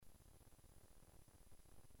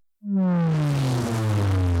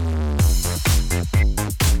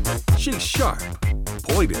sharp,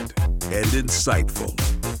 pointed, and insightful.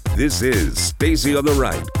 This is Stacy on the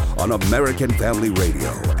Right on American Family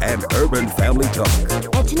Radio and Urban Family Talk.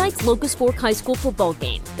 At tonight's Locust Fork High School football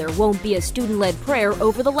game, there won't be a student-led prayer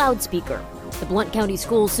over the loudspeaker. The Blount County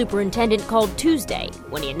School Superintendent called Tuesday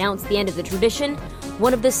when he announced the end of the tradition,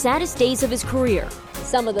 one of the saddest days of his career.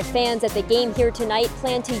 Some of the fans at the game here tonight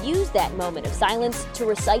plan to use that moment of silence to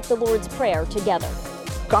recite the Lord's Prayer together.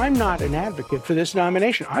 I'm not an advocate for this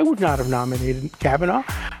nomination. I would not have nominated Kavanaugh.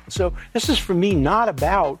 So this is, for me, not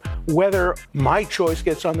about whether my choice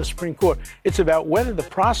gets on the Supreme Court. It's about whether the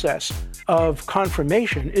process of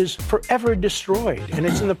confirmation is forever destroyed, and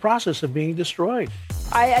it's in the process of being destroyed.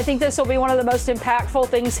 I think this will be one of the most impactful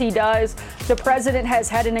things he does. The president has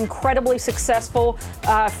had an incredibly successful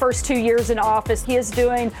first 2 years in office. He is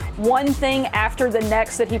doing one thing after the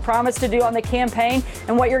next that he promised to do on the campaign.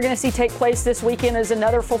 And what you're going to see take place this weekend is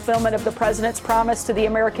another fulfillment of the president's promise to the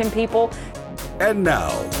American people. And now,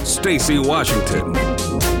 Stacy Washington.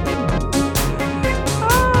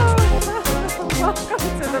 Welcome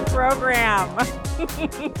to the program.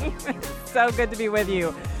 So good to be with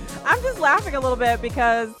you. I'm just laughing a little bit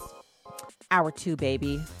because hour 2,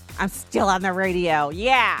 baby. I'm still on the radio.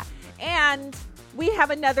 Yeah. And we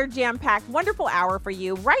have another jam-packed, wonderful hour for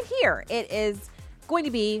you right here. It is going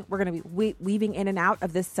to be, we're going to be weaving in and out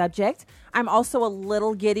of this subject. I'm also a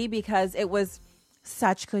little giddy because it was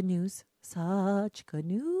such good news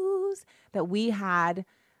that we had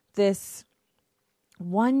this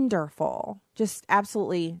wonderful, just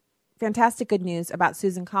absolutely fantastic good news about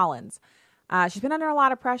Susan Collins. She's been under a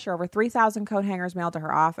lot of pressure, over 3,000 coat hangers mailed to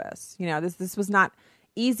her office. You know, this was not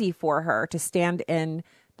easy for her to stand in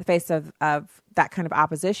the face of that kind of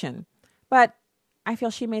opposition. But I feel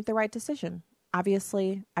she made the right decision.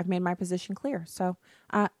 Obviously, I've made my position clear. So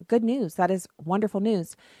good news. That is wonderful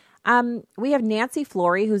news. We have Nancy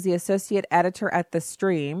Flory, who's the associate editor at The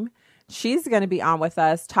Stream. She's going to be on with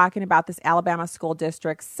us talking about this Alabama school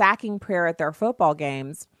district sacking prayer at their football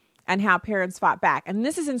games and how parents fought back. And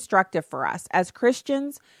this is instructive for us. As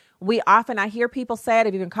Christians, I hear people say it,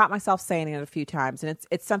 I've even caught myself saying it a few times, and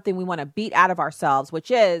it's something we want to beat out of ourselves,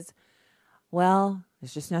 which is, well,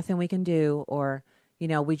 there's just nothing we can do, or, you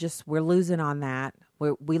know, we're losing on that.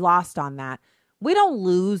 We lost on that. We don't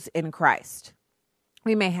lose in Christ.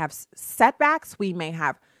 We may have setbacks. We may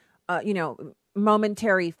have,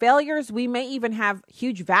 momentary failures. We may even have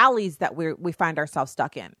huge valleys that we find ourselves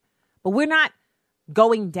stuck in, but we're not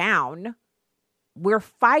going down. We're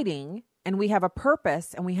fighting, and we have a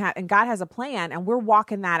purpose, and God has a plan, and we're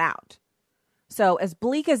walking that out. So as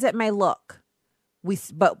bleak as it may look,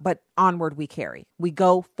 but onward we carry. We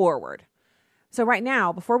go forward. So right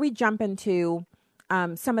now, before we jump into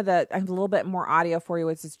some of a little bit more audio for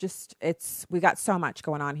you, we got so much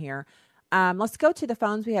going on here. Let's go to the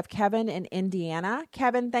phones. We have Kevin in Indiana.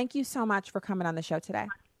 Kevin, thank you so much for coming on the show today.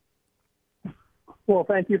 Well,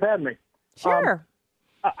 thank you for having me. Sure.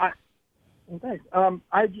 Thanks.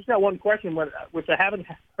 I just got one question, which I haven't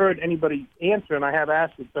heard anybody answer, and I have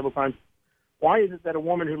asked it several times. Why is it that a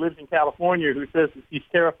woman who lives in California who says that she's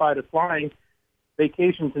terrified of flying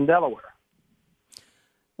vacations in Delaware?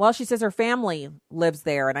 Well, she says her family lives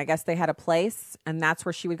there, and I guess they had a place, and that's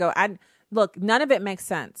where she would go. Look, none of it makes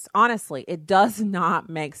sense. Honestly, it does not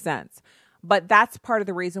make sense. But that's part of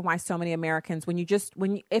the reason why so many Americans,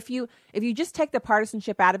 if you just take the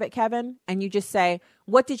partisanship out of it, Kevin, and you just say,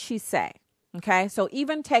 what did she say? Okay. So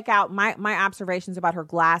even take out my observations about her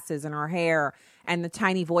glasses and her hair and the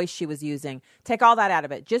tiny voice she was using, take all that out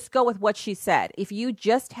of it. Just go with what she said. If you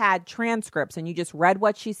just had transcripts and you just read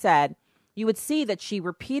what she said, you would see that she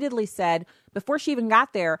repeatedly said before she even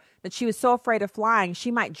got there that she was so afraid of flying, she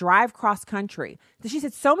might drive cross country. She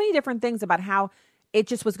said so many different things about how it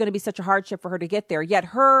just was going to be such a hardship for her to get there. Yet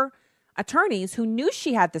her attorneys, who knew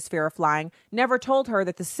she had this fear of flying, never told her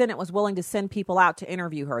that the Senate was willing to send people out to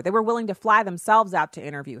interview her. They were willing to fly themselves out to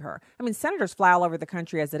interview her. I mean, senators fly all over the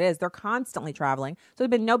country as it is. They're constantly traveling. So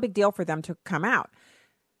it'd been no big deal for them to come out.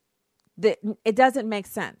 It doesn't make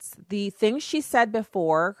sense. The things she said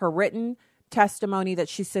before, her written testimony that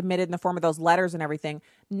she submitted in the form of those letters and everything,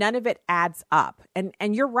 none of it adds up.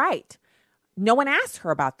 And you're right. No one asked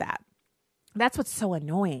her about that. That's what's so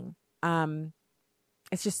annoying.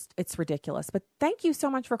 It's ridiculous. But thank you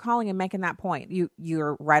so much for calling and making that point.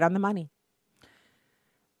 You're right on the money.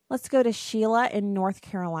 Let's go to Sheila in North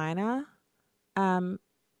Carolina. Thank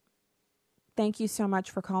you so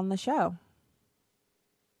much for calling the show.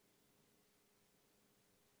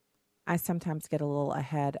 I sometimes get a little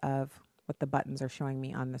ahead of what the buttons are showing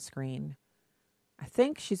me on the screen. I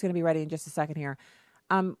think she's going to be ready in just a second here.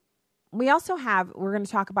 We're going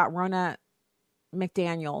to talk about Ronna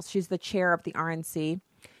McDaniel. She's the chair of the RNC,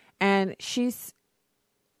 and she's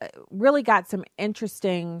really got some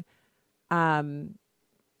interesting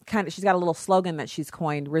she's got a little slogan that she's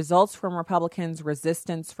coined: results from Republicans,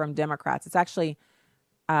 resistance from Democrats. It's actually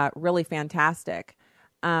really fantastic.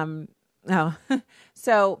 So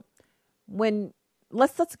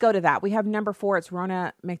let's go to that. We have number 4. It's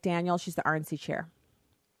Ronna McDaniel. She's the RNC chair.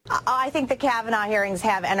 I think the Kavanaugh hearings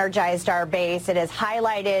have energized our base. It has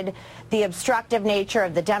highlighted the obstructive nature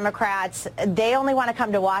of the Democrats. They only want to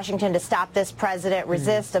come to Washington to stop this president,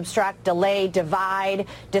 resist, obstruct, delay, divide,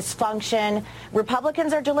 dysfunction.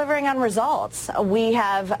 Republicans are delivering on results. We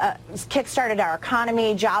have kickstarted our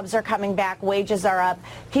economy. Jobs are coming back. Wages are up.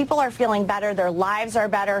 People are feeling better. Their lives are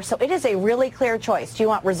better. So it is a really clear choice. Do you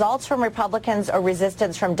want results from Republicans or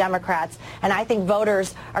resistance from Democrats? And I think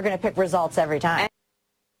voters are going to pick results every time.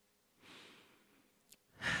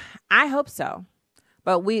 I hope so,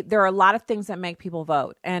 but there are a lot of things that make people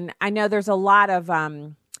vote, and I know there's a lot of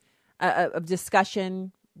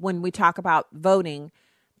discussion when we talk about voting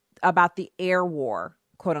about the air war,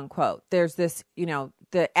 quote unquote. There's this,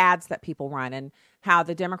 the ads that people run, and how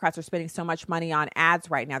the Democrats are spending so much money on ads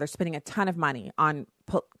right now. They're spending a ton of money on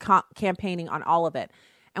campaigning on all of it,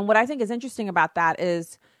 and what I think is interesting about that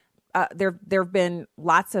is. There have been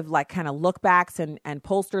lots of kind of look backs and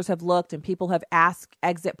pollsters have looked and people have asked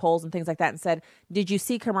exit polls and things like that and said, did you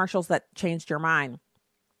see commercials that changed your mind?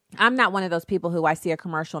 I'm not one of those people who I see a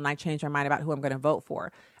commercial and I change my mind about who I'm going to vote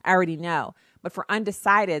for. I already know. But for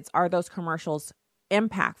undecideds, are those commercials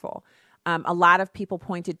impactful? A lot of people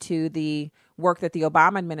pointed to the work that the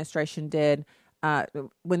Obama administration did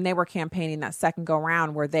when they were campaigning that second go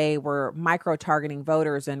round, where they were micro-targeting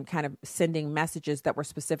voters and kind of sending messages that were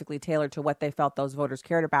specifically tailored to what they felt those voters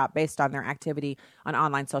cared about based on their activity on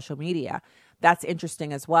online social media. That's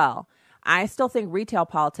interesting as well. I still think retail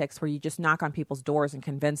politics, where you just knock on people's doors and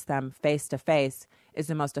convince them face to face, is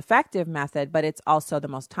the most effective method, but it's also the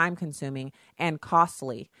most time consuming and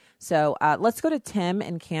costly. So let's go to Tim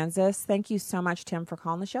in Kansas. Thank you so much, Tim, for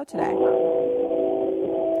calling the show today.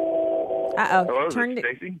 Hello,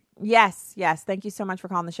 Stacey? Yes. Thank you so much for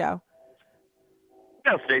calling the show.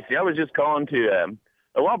 Yeah, Stacey, I was just calling to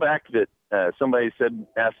a while back that somebody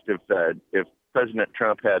asked if President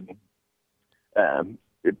Trump had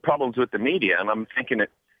problems with the media, and I'm thinking that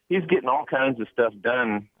he's getting all kinds of stuff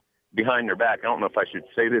done behind their back. I don't know if I should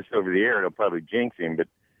say this over the air; it'll probably jinx him, but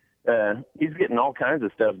he's getting all kinds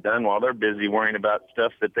of stuff done while they're busy worrying about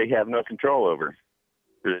stuff that they have no control over.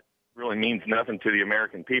 It really means nothing to the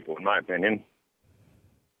American people, in my opinion.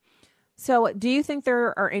 So do you think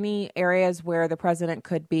there are any areas where the president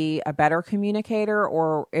could be a better communicator,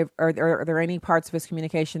 or are there any parts of his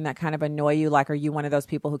communication that kind of annoy you? Like, are you one of those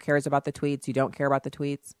people who cares about the tweets? You don't care about the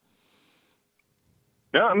tweets?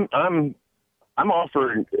 No, I'm all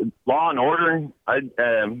for law and order.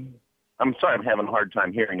 I'm sorry, I'm having a hard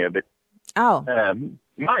time hearing you, but in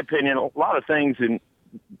my opinion, a lot of things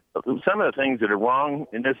some of the things that are wrong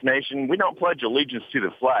in this nation, we don't pledge allegiance to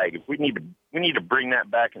the flag. If we need to bring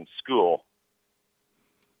that back in school,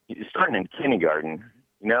 starting in kindergarten.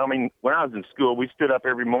 When I was in school, we stood up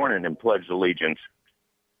every morning and pledged allegiance.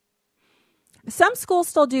 Some schools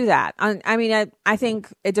still do that. I think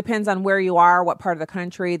it depends on where you are, what part of the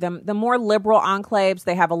country. The more liberal enclaves,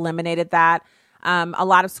 they have eliminated that. A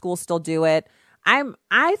lot of schools still do it.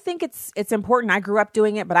 I think it's important. I grew up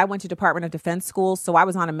doing it, but I went to Department of Defense schools, so I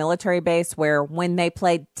was on a military base where when they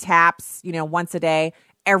played taps, once a day,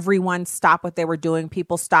 everyone stopped what they were doing.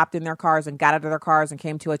 People stopped in their cars and got out of their cars and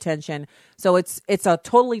came to attention. So it's a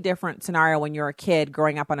totally different scenario when you're a kid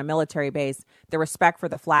growing up on a military base. The respect for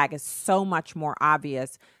the flag is so much more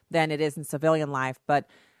obvious than it is in civilian life. But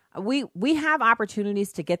we have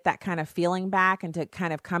opportunities to get that kind of feeling back and to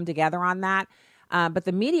kind of come together on that. But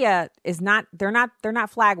the media is not. They're not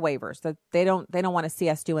flag wavers. That they don't want to see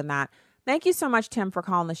us doing that. Thank you so much, Tim, for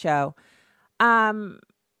calling the show.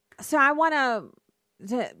 So I want to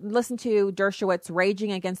listen to Dershowitz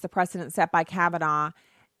raging against the precedent set by Kavanaugh.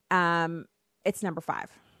 It's number 5.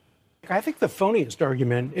 I think the phoniest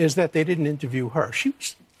argument is that they didn't interview her. She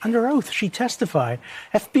was under oath. She testified.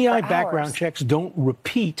 FBI background checks don't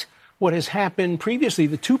repeat what has happened previously.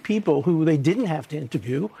 The 2 people who they didn't have to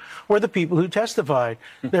interview were the people who testified.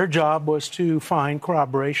 Their job was to find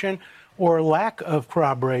corroboration or lack of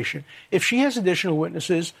corroboration. If she has additional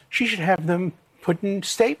witnesses, she should have them put in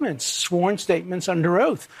statements, sworn statements under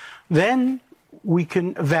oath. Then we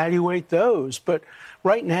can evaluate those. But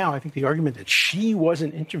right now, I think the argument that she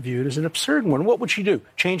wasn't interviewed is an absurd one. What would she do?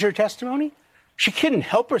 Change her testimony? She couldn't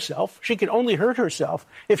help herself. She could only hurt herself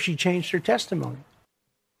if she changed her testimony.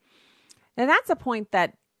 Now, that's a point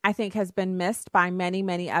that I think has been missed by many,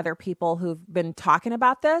 many other people who've been talking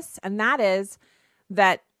about this. And that is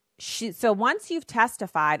that so once you've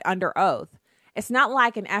testified under oath, it's not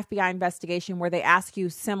like an FBI investigation where they ask you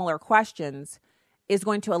similar questions is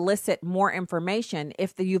going to elicit more information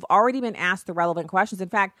if you've already been asked the relevant questions. In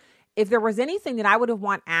fact, if there was anything that I would have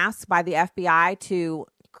want asked by the FBI to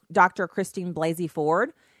Dr. Christine Blasey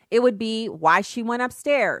Ford, it would be why she went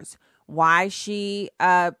upstairs, why she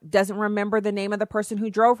doesn't remember the name of the person who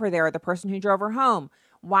drove her there or the person who drove her home.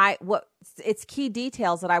 It's key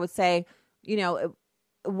details that I would say,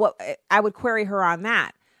 what I would query her on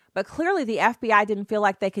that. But clearly the FBI didn't feel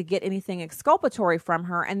like they could get anything exculpatory from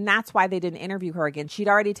her, and that's why they didn't interview her again. She'd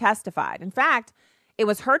already testified. In fact, it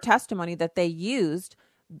was her testimony that they used.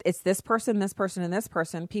 It's this person, this person, and this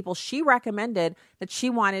person, people she recommended that she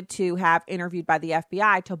wanted to have interviewed by the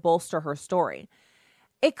FBI to bolster her story.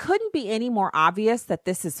 It couldn't be any more obvious that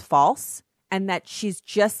this is false and that she's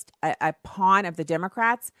just a pawn of the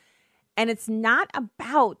Democrats. And it's not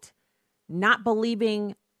about not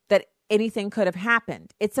believing that anything could have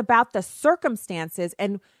happened. It's about the circumstances,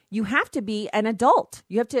 and you have to be an adult.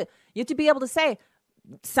 You have to be able to say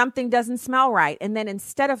something doesn't smell right. And then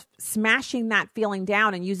instead of smashing that feeling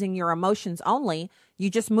down and using your emotions only, you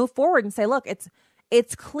just move forward and say, look,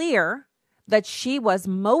 it's clear that she was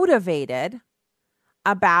motivated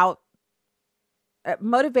by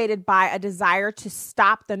a desire to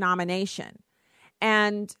stop the nomination.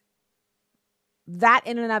 And that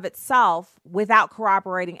in and of itself, without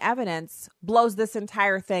corroborating evidence, blows this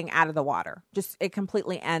entire thing out of the water. Just, it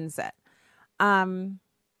completely ends it.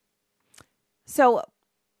 So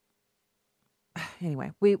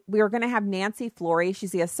anyway, we are going to have Nancy Flory.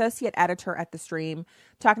 She's the associate editor at The Stream,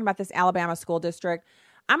 talking about this Alabama school district.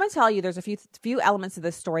 I'm going to tell you there's a few elements of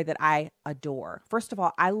this story that I adore. First of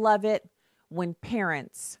all, I love it when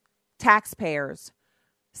parents, taxpayers,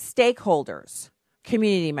 stakeholders,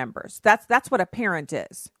 community members, that's what a parent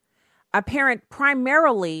is. A parent,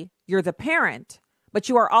 primarily, you're the parent, but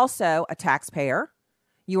you are also a taxpayer.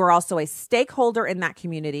 You are also a stakeholder in that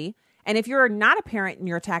community. And if you're not a parent and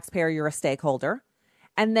you're a taxpayer, you're a stakeholder.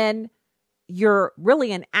 And then you're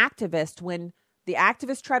really an activist when the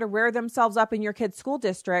activists try to rear themselves up in your kid's school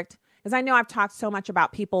district. Because I know I've talked so much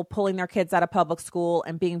about people pulling their kids out of public school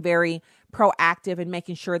and being very proactive and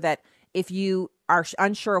making sure that if you are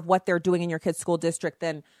unsure of what they're doing in your kid's school district,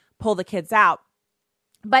 then pull the kids out.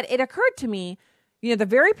 But it occurred to me, the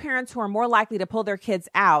very parents who are more likely to pull their kids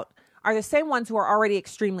out are the same ones who are already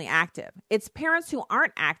extremely active. It's parents who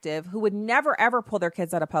aren't active, who would never, ever pull their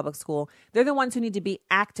kids out of public school. They're the ones who need to be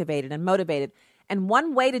activated and motivated. And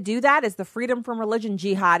one way to do that is the Freedom from Religion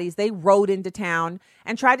jihadis. They rode into town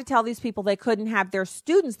and tried to tell these people they couldn't have their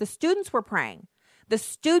students. The students were praying. The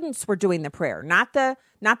students were doing the prayer, not the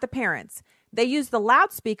parents. They used the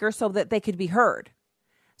loudspeaker so that they could be heard.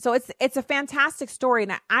 So it's a fantastic story.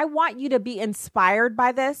 And I want you to be inspired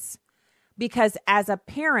by this, because as a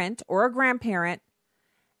parent or a grandparent,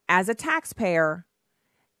 as a taxpayer,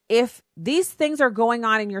 if these things are going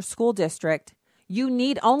on in your school district, you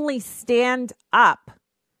need only stand up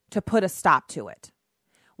to put a stop to it.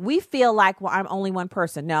 We feel like, well, I'm only one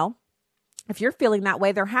person. No. If you're feeling that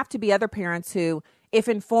way, there have to be other parents who, if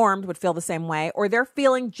informed, would feel the same way, or they're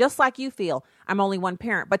feeling just like you feel. I'm only one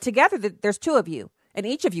parent. But together, there's two of you, and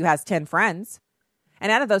each of you has 10 friends.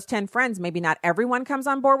 And out of those 10 friends, maybe not everyone comes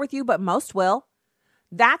on board with you, but most will.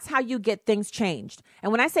 That's how you get things changed.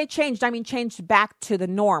 And when I say changed, I mean changed back to the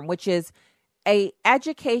norm, which is a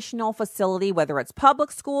educational facility, whether it's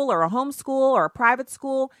public school or a home school or a private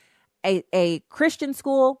school, a Christian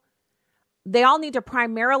school. They all need to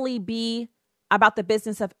primarily be about the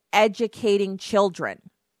business of educating children.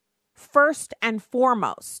 First and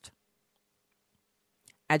foremost,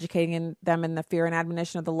 educating them in the fear and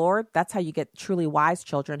admonition of the Lord. That's how you get truly wise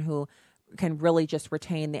children who can really just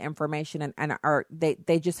retain the information and are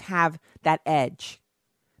they just have that edge.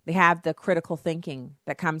 They have the critical thinking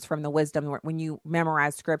that comes from the wisdom when you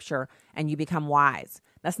memorize scripture and you become wise.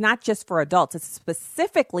 That's not just for adults. It's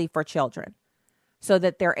specifically for children so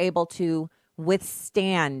that they're able to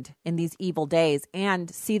withstand in these evil days and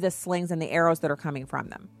see the slings and the arrows that are coming from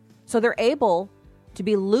them. So they're able to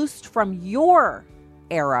be loosed from your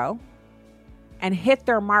arrow and hit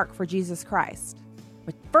their mark for Jesus Christ.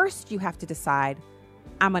 But first you have to decide,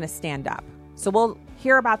 I'm going to stand up. So we'll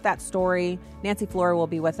hear about that story. Nancy Flory will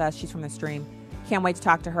be with us. She's from The Stream. Can't wait to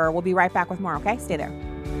talk to her. We'll be right back with more, okay? Stay there.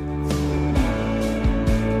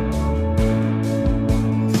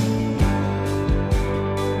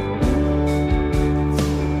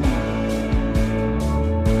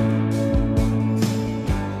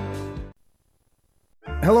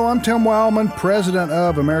 Hello, I'm Tim Wildman, president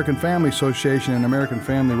of American Family Association and American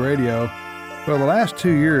Family Radio. Well, the last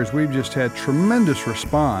 2 years, we've just had tremendous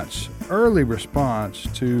response, early response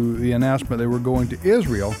to the announcement that we're going to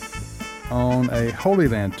Israel on a Holy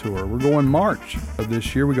Land tour. We're going March of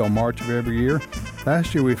this year. We go March of every year.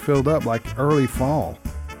 Last year, we filled up like early fall,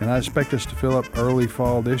 and I expect us to fill up early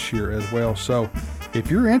fall this year as well. So if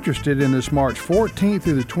you're interested in this March 14th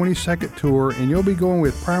through the 22nd tour, and you'll be going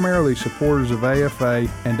with primarily supporters of AFA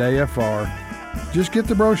and AFR, just get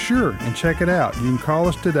the brochure and check it out. You can call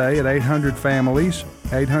us today at 800-FAMILIES,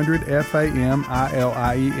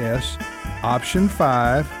 800-FAMILIES, option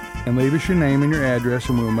 5, and leave us your name and your address,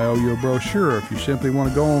 and we'll mail you a brochure. If you simply want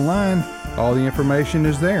to go online, all the information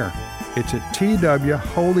is there. It's at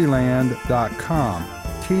twholyland.com,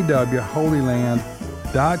 twholyland.com.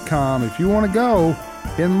 If you want to go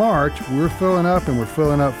in March, we're filling up, and we're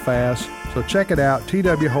filling up fast. So check it out,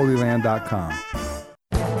 twholyland.com.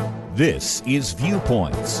 This is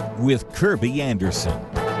Viewpoints with Kirby Anderson.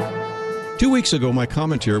 2 weeks ago, my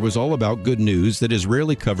commentary was all about good news that is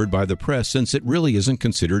rarely covered by the press since it really isn't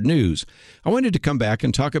considered news. I wanted to come back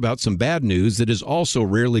and talk about some bad news that is also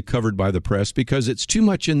rarely covered by the press because it's too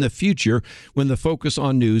much in the future when the focus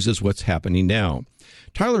on news is what's happening now.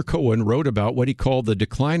 Tyler Cowen wrote about what he called the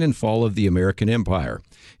decline and fall of the American empire.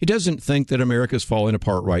 He doesn't think that America's falling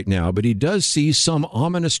apart right now, but he does see some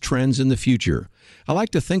ominous trends in the future. I like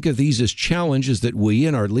to think of these as challenges that we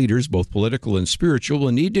and our leaders, both political and spiritual,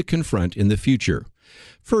 will need to confront in the future.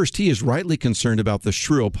 First, he is rightly concerned about the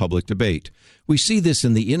shrill public debate. We see this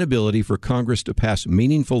in the inability for Congress to pass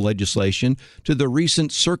meaningful legislation to the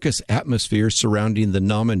recent circus atmosphere surrounding the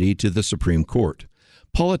nominee to the Supreme Court.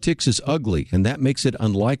 Politics is ugly, and that makes it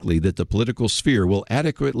unlikely that the political sphere will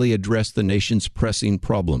adequately address the nation's pressing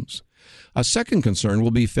problems. A second concern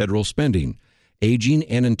will be federal spending. Aging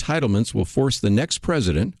and entitlements will force the next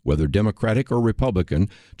president, whether Democratic or Republican,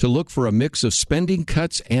 to look for a mix of spending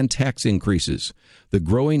cuts and tax increases. The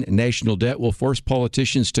growing national debt will force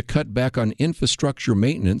politicians to cut back on infrastructure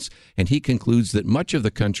maintenance, and he concludes that much of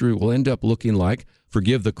the country will end up looking like,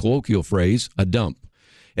 forgive the colloquial phrase, a dump.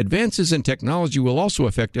 Advances in technology will also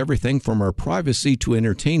affect everything from our privacy to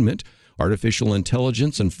entertainment. Artificial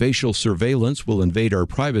intelligence and facial surveillance will invade our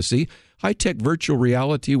privacy. High-tech virtual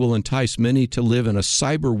reality will entice many to live in a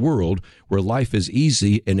cyber world where life is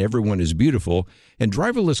easy and everyone is beautiful. And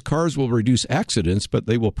driverless cars will reduce accidents, but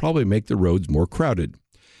they will probably make the roads more crowded.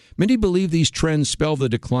 Many believe these trends spell the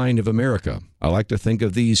decline of America. I like to think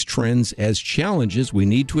of these trends as challenges we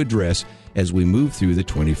need to address as we move through the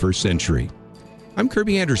 21st century. I'm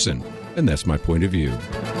Kirby Anderson, and that's my point of view.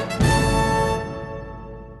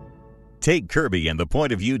 Take Kirby and the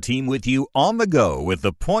Point of View team with you on the go with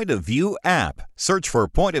the Point of View app. Search for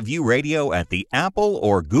Point of View Radio at the Apple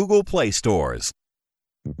or Google Play stores.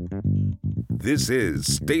 This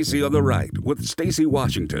is Stacy on the Right with Stacy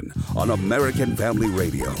Washington on American Family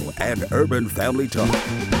Radio and Urban Family Talk.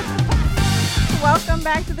 Welcome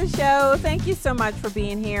back to the show. Thank you so much for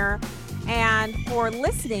being here and for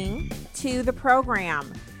listening to the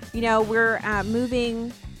program. You know, we're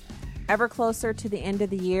moving ever closer to the end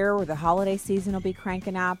of the year where the holiday season will be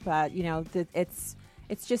cranking up. It's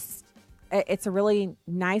a really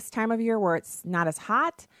nice time of year where it's not as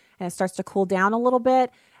hot and it starts to cool down a little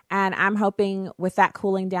bit. And I'm hoping with that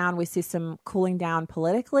cooling down, we see some cooling down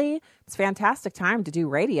politically. It's a fantastic time to do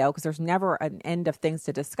radio because there's never an end of things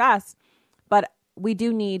to discuss. But we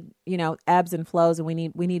do need, ebbs and flows, and we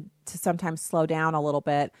need to sometimes slow down a little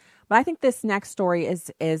bit. But I think this next story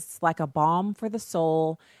is like a balm for the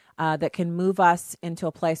soul that can move us into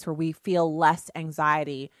a place where we feel less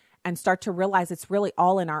anxiety and start to realize it's really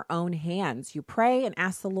all in our own hands. You pray and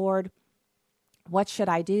ask the Lord, what should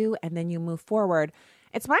I do? And then you move forward.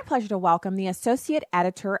 It's my pleasure to welcome the associate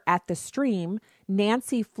editor at The Stream,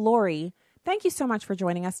 Nancy Flory. Thank you so much for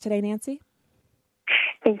joining us today, Nancy.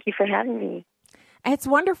 Thank you for having me. It's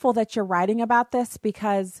wonderful that you're writing about this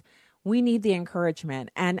because we need the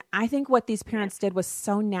encouragement. And I think what these parents did was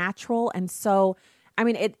so natural and so,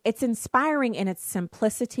 it's inspiring in its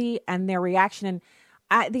simplicity and their reaction.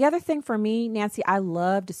 And the other thing for me, Nancy, I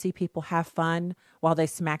love to see people have fun while they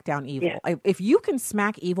smack down evil. Yeah. If you can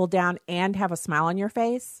smack evil down and have a smile on your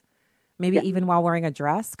face, maybe even while wearing a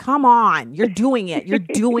dress, come on, you're doing it. You're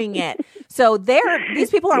doing it. So these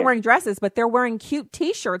people aren't wearing dresses, but they're wearing cute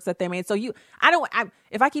T-shirts that they made. So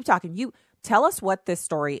if I keep talking, you tell us what this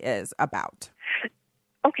story is about.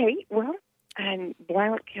 Okay, well,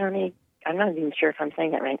 Blount County, I'm not even sure if I'm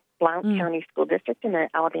saying that right, Blount County School District in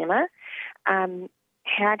Alabama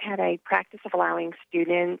had a practice of allowing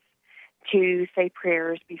students to say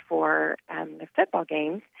prayers before the football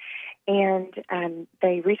games. And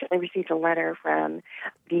they recently received a letter from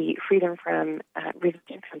the Freedom from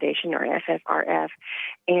Religion Foundation, or FFRF,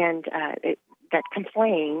 and that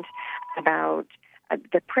complained about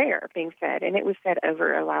the prayer being said, and it was said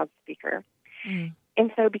over a loudspeaker. Mm.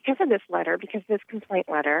 And so because of this letter, because of this complaint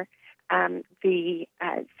letter, the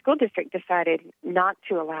school district decided not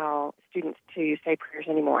to allow students to say prayers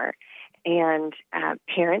anymore. And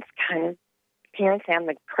parents and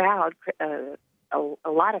the crowd, a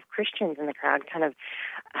lot of Christians in the crowd kind of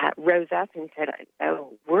rose up and said,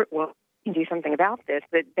 oh, we can do something about this.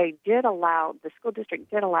 But they did allow, the school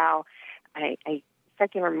district did allow a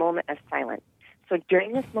secular moment of silence. So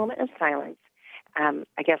during this moment of silence,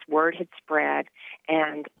 I guess word had spread,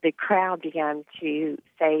 and the crowd began to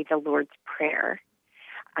say the Lord's Prayer.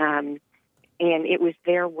 And it was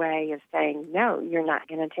their way of saying, no, you're not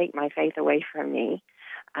going to take my faith away from me.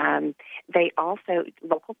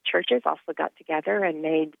 Local churches also got together and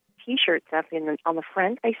made T-shirts up. On the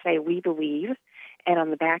front, they say, we believe, and on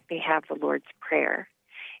the back, they have the Lord's Prayer.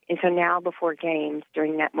 And so now before games,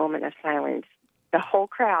 during that moment of silence, the whole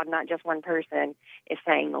crowd, not just one person, is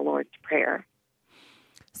saying the Lord's Prayer.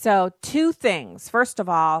 So 2 things. First of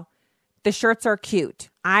all, the shirts are cute.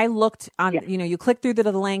 I looked on, you click through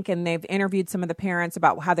the link, and they've interviewed some of the parents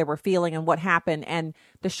about how they were feeling and what happened. And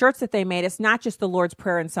the shirts that they made, it's not just the Lord's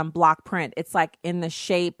Prayer in some block print. It's like in the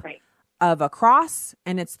shape of a cross,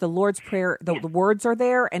 and it's the Lord's Prayer. The words are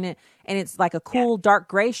there, and it's like a cool dark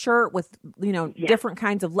gray shirt with, different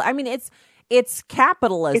kinds of, I mean, it's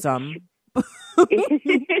capitalism.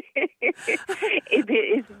 It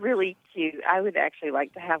is really cute. I would actually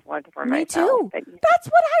like to have one for myself. Me too. That's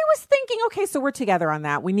what I was thinking. Okay, so we're together on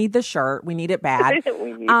that. We need the shirt. We need it bad.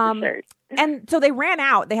 We need the shirt. And so they ran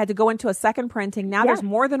out. They had to go into a second printing. Now there's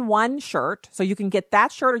more than one shirt, so you can get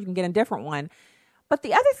that shirt or you can get a different one. But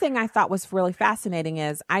the other thing I thought was really fascinating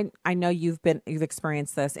is I know you've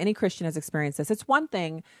experienced this. Any Christian has experienced this. It's one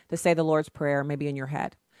thing to say the Lord's Prayer maybe in your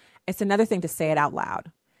head. It's another thing to say it out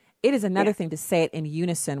loud. It is another thing to say it in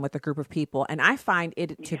unison with a group of people. And I find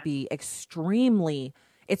it to be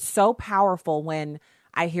it's so powerful when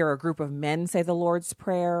I hear a group of men say the Lord's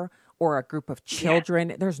Prayer or a group of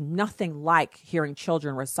children. There's nothing like hearing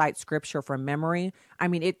children recite scripture from memory. I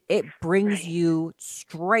mean, it brings you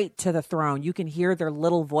straight to the throne. You can hear their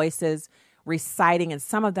little voices reciting, and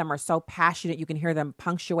some of them are so passionate. You can hear them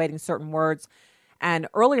punctuating certain words. And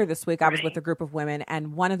earlier this week, I was with a group of women,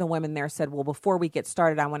 and one of the women there said, well, before we get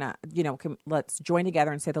started, I want to, let's join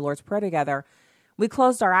together and say the Lord's Prayer together. We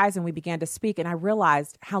closed our eyes and we began to speak, and I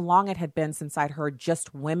realized how long it had been since I'd heard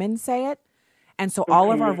just women say it. And so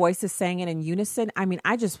all of our voices saying it in unison. I mean,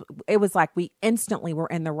 it was like we instantly were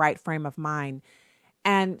in the right frame of mind.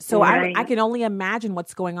 And so I can only imagine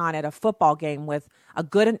what's going on at a football game with a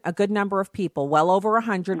good number of people, well over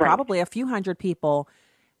 100, probably a few hundred people,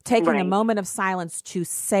 taking a moment of silence to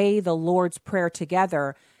say the Lord's Prayer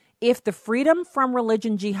together. If the Freedom from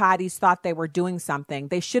Religion jihadis thought they were doing something,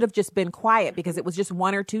 they should have just been quiet because it was just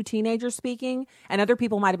 1 or 2 teenagers speaking, and other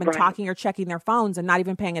people might have been talking or checking their phones and not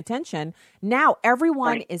even paying attention. Now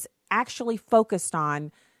everyone is actually focused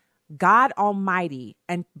on God Almighty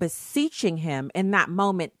and beseeching him in that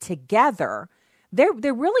moment together. They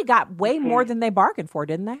really got way more than they bargained for,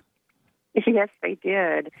 didn't they? Yes, they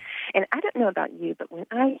did. And I don't know about you, but when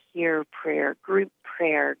I hear prayer, group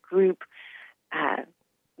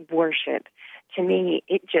worship, to me,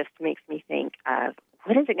 it just makes me think of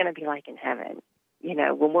what is it going to be like in heaven,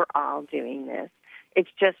 when we're all doing this. It's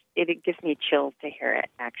just, it gives me chills to hear it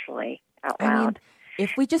actually out loud. I mean,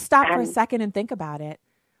 if we just stop for a second and think about it,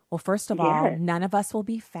 well, first of all, none of us will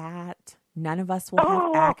be fat. None of us will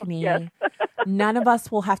have acne. Yes. None of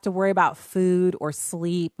us will have to worry about food or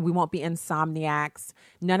sleep. We won't be insomniacs.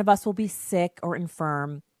 None of us will be sick or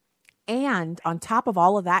infirm. And on top of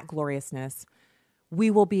all of that gloriousness,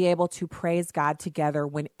 we will be able to praise God together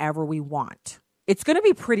whenever we want. It's going to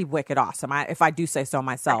be pretty wicked awesome, if I do say so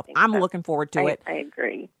myself. I'm looking forward to it. I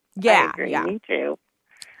agree. Yeah, I agree. Yeah.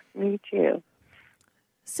 Me too.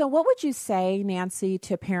 So what would you say, Nancy,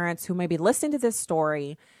 to parents who may be listening to this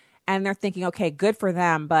story and they're thinking, okay, good for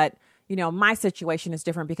them, but my situation is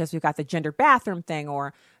different because we've got the gendered bathroom thing,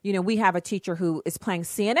 or, we have a teacher who is playing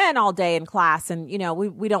CNN all day in class and,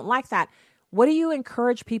 we don't like that. What do you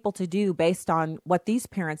encourage people to do based on what these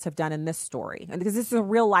parents have done in this story? Because this is a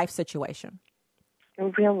real life situation. A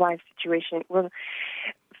real life situation. Well,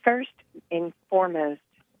 first and foremost,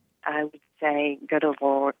 I would say go to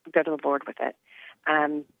the Lord with it.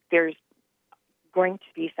 There's going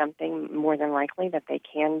to be something more than likely that they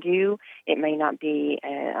can do. It may not be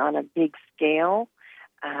on a big scale,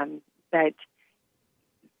 but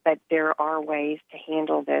but there are ways to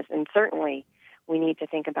handle this. And certainly we need to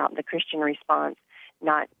think about the Christian response,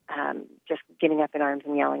 not just getting up in arms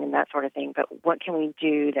and yelling and that sort of thing, but what can we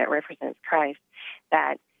do that represents Christ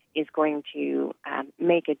that is going to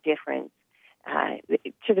make a difference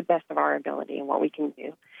to the best of our ability and what we can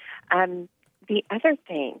do. The other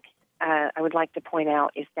thing I would like to point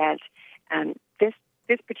out is that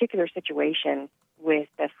this particular situation with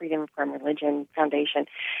the Freedom from Religion Foundation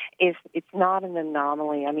it's not an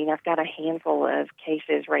anomaly. I mean, I've got a handful of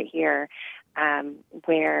cases right here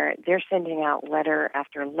where they're sending out letter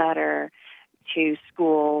after letter to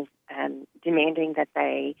schools demanding that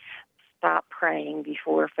they stop praying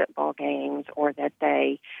before football games, or that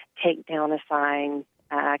they take down a sign,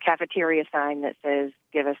 cafeteria sign that says,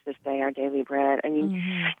 "Give us this day our daily bread." I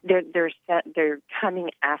mean, they're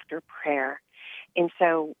coming after prayer. And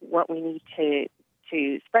so what we need to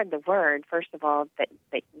spread the word, first of all, that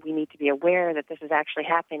we need to be aware that this is actually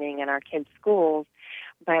happening in our kids' schools,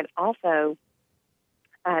 but also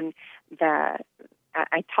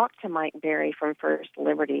I talked to Mike Berry from First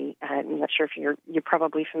Liberty. I'm not sure if you're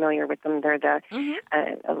probably familiar with them. They're the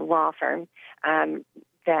a law firm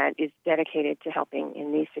that is dedicated to helping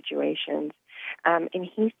in these situations. And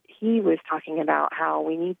he was talking about how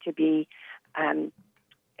we need to be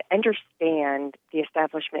understand the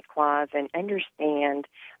Establishment Clause and understand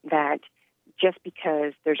that just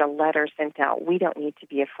because there's a letter sent out, we don't need to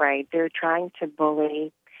be afraid. They're trying to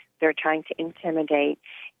bully. They're trying to intimidate.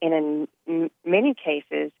 And in many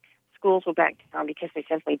cases, schools will back down because they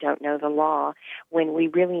simply don't know the law, when we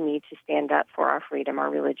really need to stand up for our freedom, our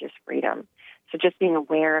religious freedom. So just being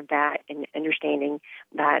aware of that and understanding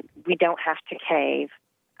that we don't have to cave.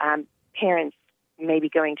 Parents may be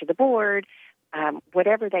going to the board,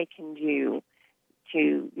 whatever they can do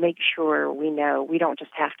to make sure we know we don't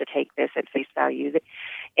just have to take this at face value.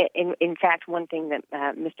 In fact, one thing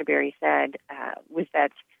that Mr. Berry said was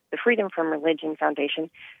that the Freedom from Religion Foundation,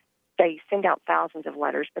 they send out thousands of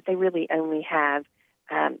letters, but they really only have,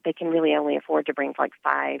 they can really only afford to bring like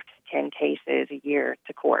 5 to 10 cases a year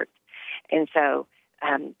to court. And so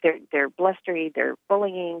they're blustery, they're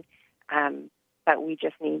bullying, but we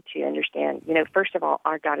just need to understand, first of all,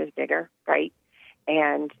 our God is bigger, right?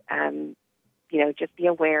 And, just be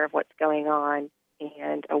aware of what's going on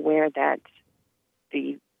and aware that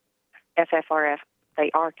the FFRF,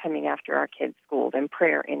 they are coming after our kids' schools and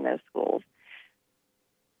prayer in those schools.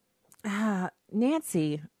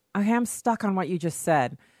 Nancy, I'm stuck on what you just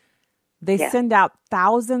said. They send out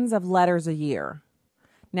thousands of letters a year.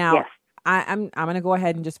 Now, I'm going to go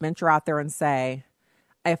ahead and just venture out there and say,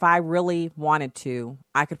 if I really wanted to,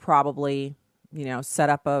 I could probably, set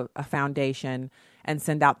up a foundation and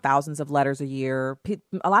send out thousands of letters a year.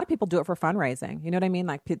 A lot of people do it for fundraising. You know what I mean?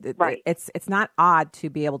 Like, it's not odd to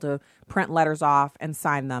be able to print letters off and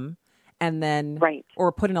sign them, and then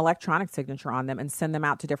or put an electronic signature on them and send them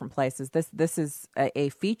out to different places. This is a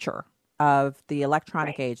feature of the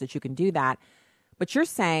electronic age that you can do that. But you're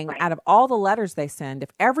saying out of all the letters they send,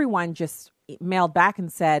 if everyone just mailed back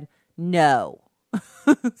and said no,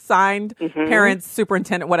 signed parents,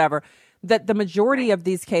 superintendent, whatever, that the majority of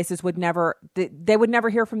these cases would never, they would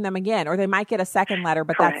never hear from them again, or they might get a second letter,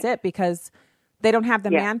 but that's it, because they don't have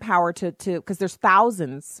the manpower to, because there's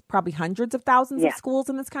thousands, probably hundreds of thousands of schools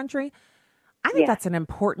in this country. I think that's an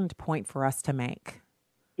important point for us to make.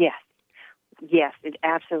 Yes, it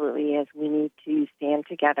absolutely is. We need to stand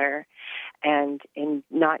together and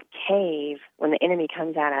not cave when the enemy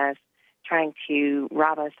comes at us trying to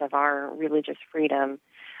rob us of our religious freedom.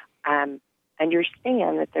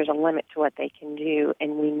 Understand that there's a limit to what they can do,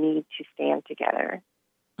 and we need to stand together.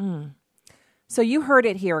 So you heard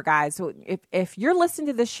it here, guys. So if you're listening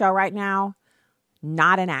to this show right now,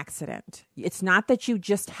 not an accident. It's not that you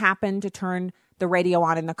just happened to turn the radio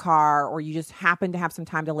on in the car, or you just happened to have some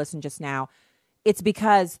time to listen just now. It's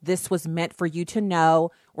because this was meant for you to know,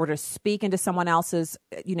 or to speak into someone else's,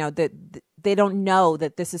 that they don't know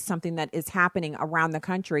that this is something that is happening around the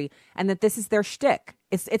country, and that this is their shtick.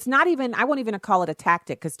 It's not even, I won't even call it a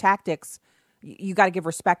tactic, because tactics, you got to give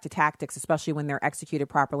respect to tactics, especially when they're executed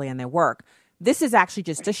properly and they work. This is actually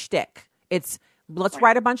just a shtick. It's, let's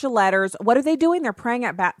write a bunch of letters. What are they doing? They're praying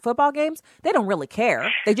at football games. They don't really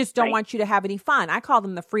care. They just don't want you to have any fun. I call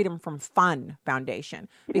them the Freedom from Fun Foundation,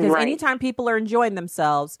 because anytime people are enjoying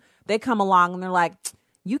themselves, they come along and they're like,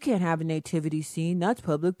 you can't have a nativity scene. That's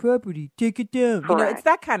public property. Take it down. It's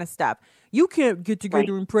that kind of stuff. You can't get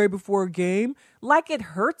together and pray before a game like it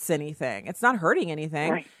hurts anything. It's not hurting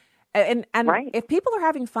anything. And if people are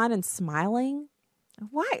having fun and smiling,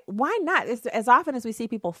 why not? As often as we see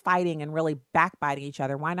people fighting and really backbiting each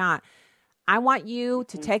other, why not? I want you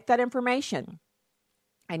to take that information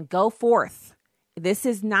and go forth. This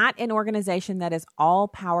is not an organization that is all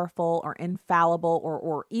powerful or infallible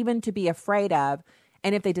or even to be afraid of.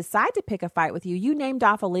 And if they decide to pick a fight with you, you named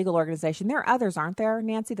off a legal organization. There are others, aren't there,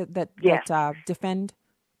 Nancy, that defend?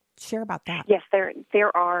 Share about that. Yes,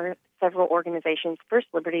 there are several organizations. First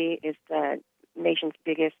Liberty is the nation's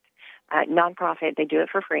biggest nonprofit. They do it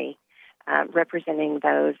for free, representing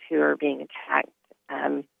those who are being attacked,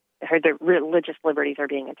 their religious liberties are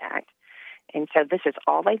being attacked. And so this is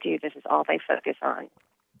all they do. This is all they focus on.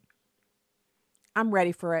 I'm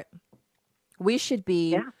ready for it. We should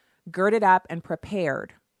be girded up and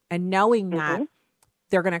prepared and knowing that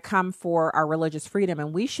they're going to come for our religious freedom.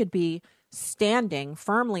 And we should be standing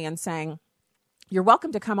firmly and saying, you're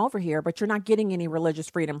welcome to come over here, but you're not getting any religious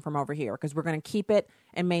freedom from over here because we're going to keep it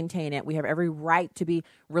and maintain it. We have every right to be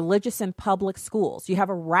religious in public schools. You have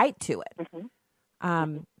a right to it.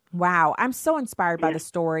 Wow. I'm so inspired by the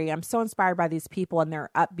story. I'm so inspired by these people and their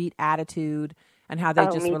upbeat attitude and how they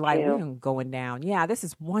just were like, we're going down. Yeah, this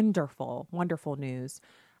is wonderful, wonderful news.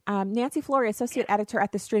 Nancy Flory, Associate Editor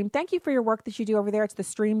at The Stream. Thank you for your work that you do over there. It's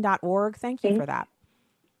thestream.org. Thank you for that.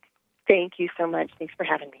 Thank you so much. Thanks for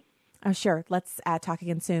having me. Oh, sure. Let's talk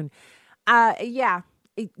again soon. Get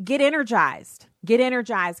energized. Get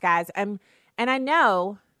energized, guys. And I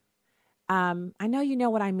know you know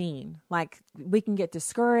what I mean. Like, we can get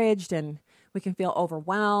discouraged and we can feel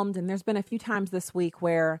overwhelmed. And there's been a few times this week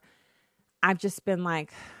where I've just been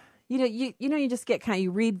like, you just get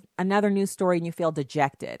you read another news story and you feel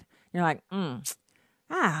dejected. You're like, more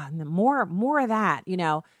of that,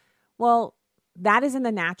 Well, that is in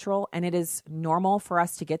the natural, and it is normal for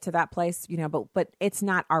us to get to that place, but it's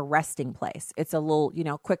not our resting place. It's a little,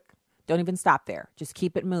 quick, don't even stop there. Just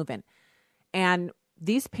keep it moving. And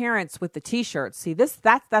these parents with the T-shirts, see,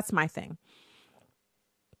 that's my thing.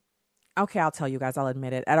 Okay, I'll tell you guys, I'll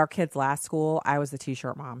admit it. At our kids' last school, I was the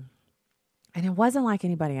T-shirt mom. And it wasn't like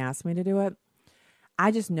anybody asked me to do it.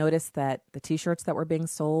 I just noticed that the T-shirts that were being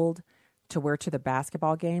sold to wear to the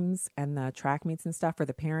basketball games and the track meets and stuff for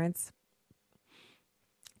the parents,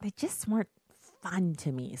 they just weren't fun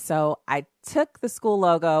to me. So I took the school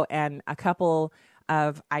logo and a couple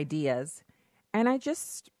of ideas, and I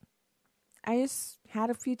just had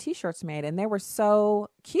a few T-shirts made, and they were so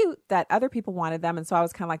cute that other people wanted them. And so I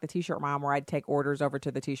was kind of like the T-shirt mom, where I'd take orders over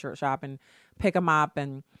to the T-shirt shop and pick them up,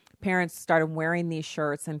 and parents started wearing these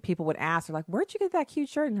shirts, and people would ask, they're like, where'd you get that cute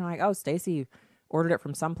shirt? And they're like, oh, Stacy ordered it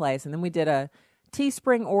from someplace. And then we did a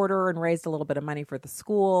Teespring order and raised a little bit of money for the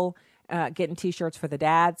school, getting T-shirts for the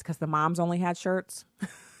dads because the moms only had shirts.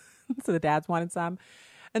 So the dads wanted some.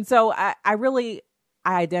 And so I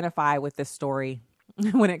identify with this story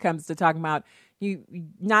when it comes to talking about you.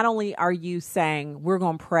 Not only are you saying we're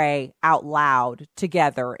going to pray out loud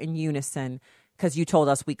together in unison because you told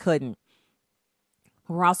us we couldn't,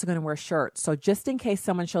 we're also going to wear shirts. So just in case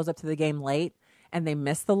someone shows up to the game late and they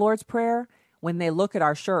miss the Lord's Prayer, when they look at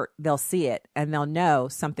our shirt, they'll see it and they'll know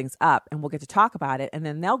something's up, and we'll get to talk about it. And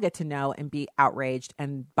then they'll get to know and be outraged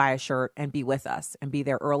and buy a shirt and be with us and be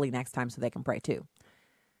there early next time so they can pray too.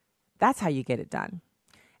 That's how you get it done.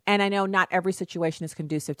 And I know not every situation is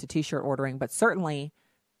conducive to T-shirt ordering, but certainly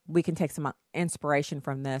we can take some inspiration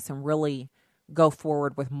from this and really go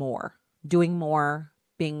forward with more, doing more,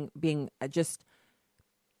 being just,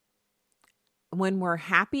 when we're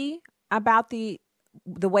happy about the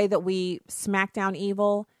way that we smack down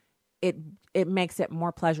evil, it makes it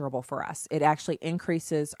more pleasurable for us. It actually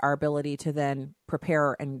increases our ability to then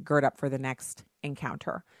prepare and gird up for the next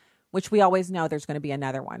encounter, which we always know there's going to be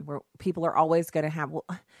another one where people are always going to have, well,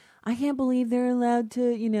 I can't believe they're allowed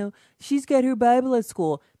to, she's got her Bible at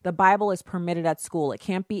school. The Bible is permitted at school. It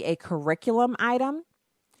can't be a curriculum item,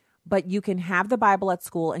 but you can have the Bible at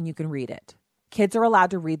school and you can read it. Kids are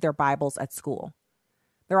allowed to read their Bibles at school.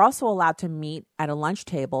 They're also allowed to meet at a lunch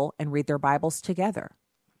table and read their Bibles together.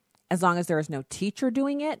 As long as there is no teacher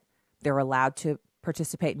doing it, they're allowed to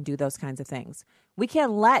participate and do those kinds of things. We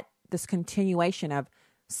can't let this continuation of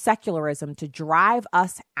secularism to drive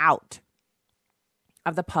us out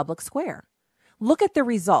of the public square. Look at the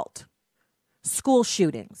result. School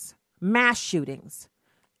shootings, mass shootings,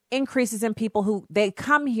 increases in people who they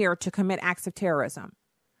come here to commit acts of terrorism.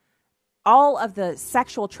 All of the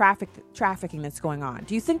sexual trafficking that's going on.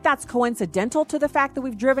 Do you think that's coincidental to the fact that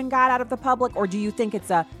we've driven God out of the public, or do you think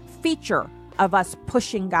it's a feature of us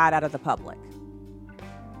pushing God out of the public?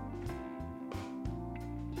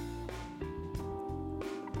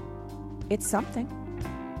 It's something.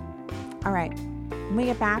 All right. When we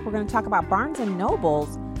get back, we're going to talk about Barnes &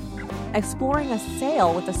 Noble's exploring a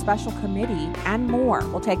sale with a special committee and more.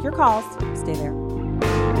 We'll take your calls. Stay there.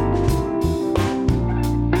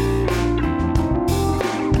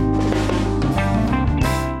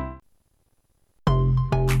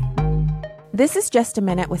 This is Just a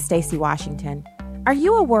Minute with Stacey Washington. Are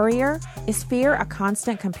you a worrier? Is fear a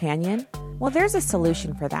constant companion? Well, there's a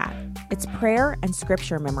solution for that. It's prayer and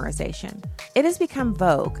scripture memorization. It has become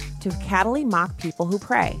vogue to cattily mock people who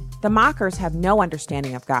pray. The mockers have no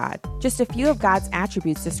understanding of God. Just a few of God's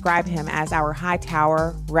attributes describe him as our high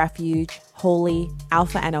tower, refuge, holy,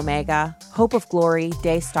 Alpha and Omega, hope of glory,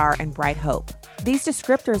 day star, and bright hope. These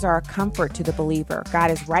descriptors are a comfort to the believer.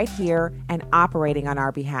 God is right here and operating on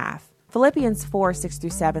our behalf. Philippians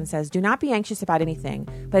 4:6-7 says, "Do not be anxious about anything,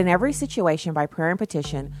 but in every situation by prayer and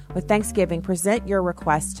petition, with thanksgiving, present your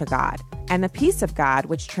requests to God. And the peace of God,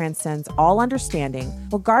 which transcends all understanding,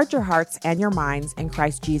 will guard your hearts and your minds in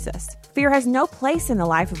Christ Jesus." Fear has no place in the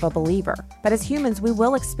life of a believer, but as humans, we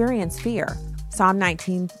will experience fear. Psalm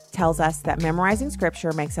 19 tells us that memorizing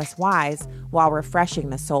scripture makes us wise while refreshing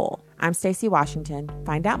the soul. I'm Stacey Washington.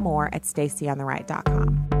 Find out more at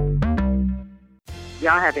StaceyOnTheRight.com.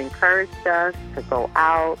 Y'all have encouraged us to go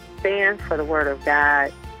out, stand for the Word of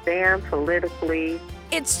God, stand politically.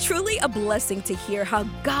 It's truly a blessing to hear how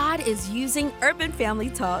God is using Urban Family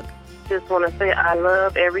Talk. Just want to say I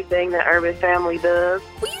love everything that Urban Family does.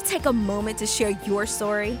 Will you take a moment to share your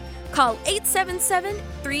story? Call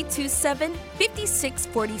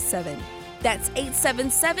 877-327-5647. That's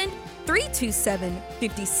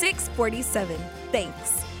 877-327-5647.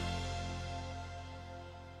 Thanks.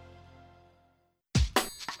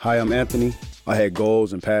 Hi, I'm Anthony. I had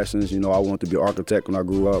goals and passions. I wanted to be an architect when I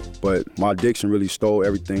grew up, but my addiction really stole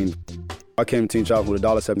everything. I came to Teen Challenge with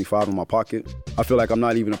 $1.75 in my pocket. I feel like I'm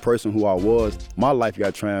not even a person who I was. My life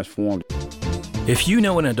got transformed. If you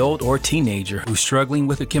know an adult or teenager who's struggling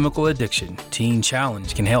with a chemical addiction, Teen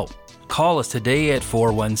Challenge can help. Call us today at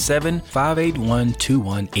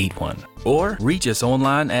 417-581-2181 or reach us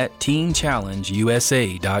online at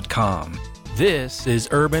teenchallengeusa.com. This is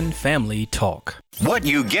Urban Family Talk. What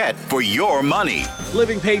you get for your money.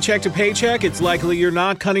 Living paycheck to paycheck, it's likely you're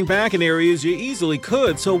not cutting back in areas you easily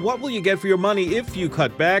could. So what will you get for your money if you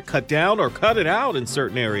cut back, cut down, or cut it out in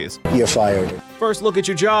certain areas? You're fired. First, look at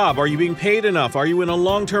your job. Are you being paid enough? Are you in a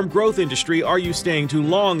long-term growth industry? Are you staying too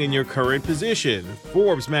long in your current position?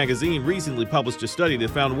 Forbes magazine recently published a study that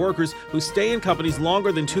found workers who stay in companies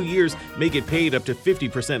longer than 2 years may get paid up to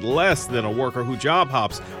 50% less than a worker who job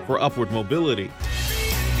hops for upward mobility.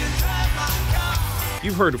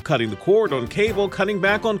 You've heard of cutting the cord on cable, cutting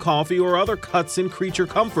back on coffee, or other cuts in creature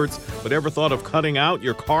comforts, but ever thought of cutting out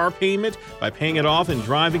your car payment by paying it off and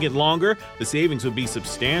driving it longer? The savings would be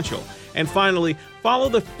substantial. And finally, follow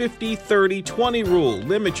the 50-30-20 rule.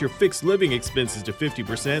 Limit your fixed living expenses to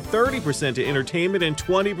 50%, 30% to entertainment, and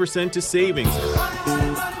 20% to savings.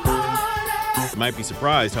 You might be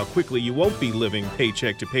surprised how quickly you won't be living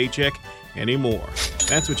paycheck to paycheck anymore.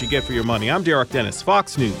 That's what you get for your money. I'm Derek Dennis,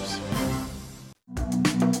 Fox News.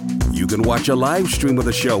 You can watch a live stream of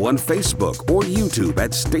the show on Facebook or YouTube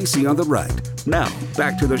at Stacey on the Right. Now,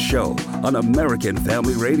 back to the show on American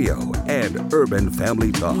Family Radio and Urban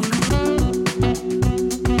Family Talk.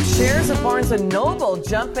 Shares of Barnes & Noble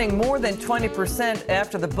jumping more than 20%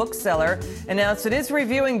 after the bookseller announced it is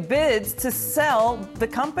reviewing bids to sell the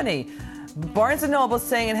company. Barnes & Noble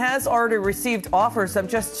saying it has already received offers. I'm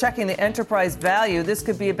just checking the enterprise value. This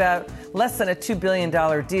could be about less than a $2 billion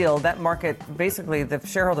deal. That market, basically, the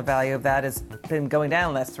shareholder value of that has been going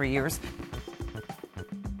down the last 3 years.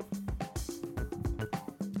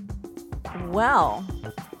 Well,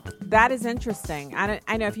 that is interesting.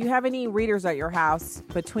 I know if you have any readers at your house,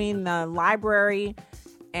 between the library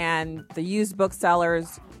and the used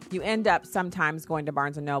booksellers, you end up sometimes going to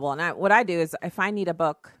Barnes & Noble. And what I do is if I need a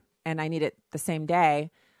book and I need it the same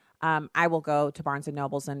day, I will go to Barnes &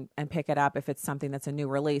 Noble's and pick it up if it's something that's a new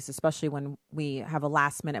release, especially when we have a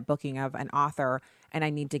last-minute booking of an author and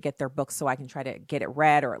I need to get their book so I can try to get it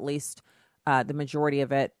read or at least the majority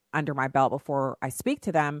of it under my belt before I speak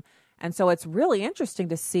to them. And so it's really interesting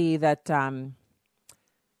to see that they're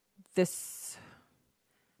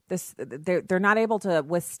not able to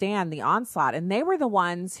withstand the onslaught. And they were the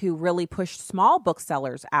ones who really pushed small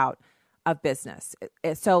booksellers out of business.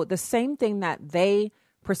 So the same thing that they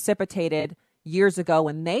precipitated years ago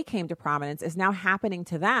when they came to prominence is now happening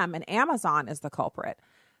to them, and Amazon is the culprit.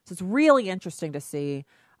 So it's really interesting to see.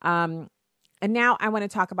 And now I want to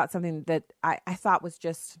talk about something that I thought was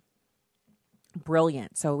just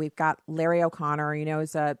brilliant. So we've got Larry O'Connor,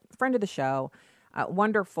 is a friend of the show,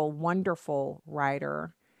 wonderful, wonderful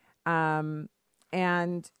writer. And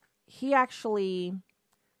he actually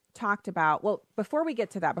talked about, well, before we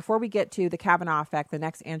get to the Kavanaugh effect, the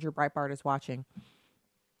next Andrew Breitbart is watching,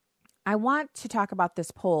 I want to talk about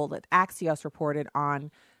this poll that Axios reported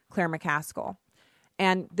on Claire McCaskill.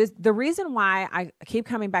 And the reason why I keep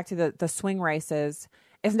coming back to the swing races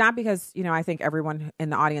is not because, I think everyone in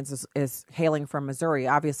the audience is hailing from Missouri.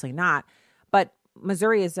 Obviously not. But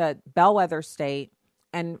Missouri is a bellwether state.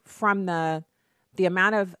 And from the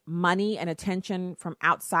amount of money and attention from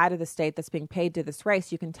outside of the state that's being paid to this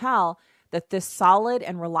race, you can tell that this solid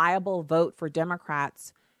and reliable vote for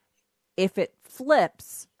Democrats, if it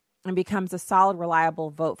flips and becomes a solid,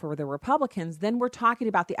 reliable vote for the Republicans, then we're talking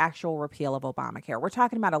about the actual repeal of Obamacare. We're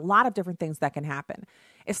talking about a lot of different things that can happen.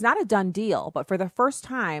 It's not a done deal, but for the first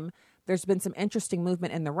time, there's been some interesting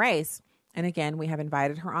movement in the race. And again, we have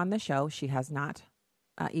invited her on the show. She has not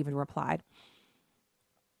even replied.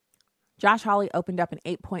 Josh Hawley opened up an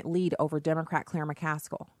 8-point lead over Democrat Claire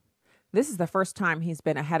McCaskill. This is the first time he's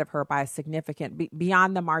been ahead of her by a significant,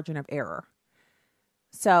 beyond the margin of error.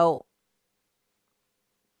 So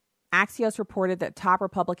Axios reported that top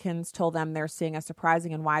Republicans told them they're seeing a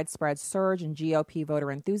surprising and widespread surge in GOP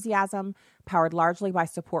voter enthusiasm, powered largely by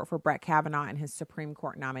support for Brett Kavanaugh and his Supreme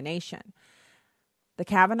Court nomination. The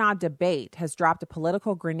Kavanaugh debate has dropped a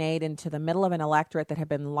political grenade into the middle of an electorate that had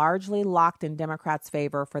been largely locked in Democrats'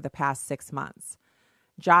 favor for the past 6 months.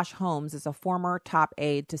 Josh Holmes is a former top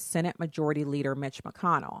aide to Senate Majority Leader Mitch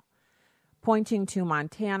McConnell. Pointing to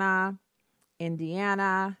Montana,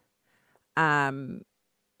 Indiana, and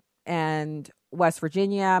West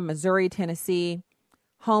Virginia, Missouri, Tennessee,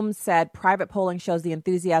 Holmes said private polling shows the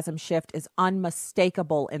enthusiasm shift is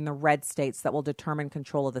unmistakable in the red states that will determine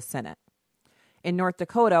control of the Senate. In North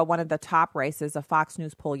Dakota, one of the top races, a Fox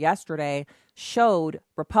News poll yesterday showed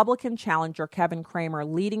Republican challenger Kevin Cramer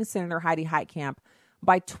leading Senator Heidi Heitkamp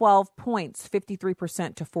by 12 points,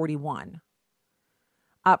 53% to 41%,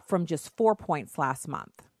 up from just 4 points last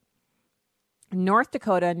month. North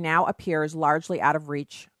Dakota now appears largely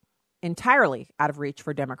entirely out of reach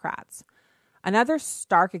for Democrats. Another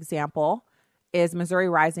stark example is Missouri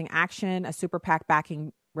Rising Action, a super PAC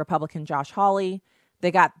backing Republican Josh Hawley. They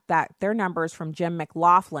got their numbers from Jim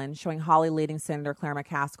McLaughlin showing Hawley leading Senator Claire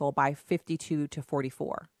McCaskill by 52 to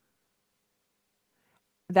 44.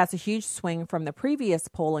 That's a huge swing from the previous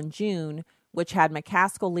poll in June, which had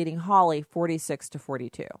McCaskill leading Hawley 46 to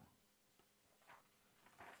 42.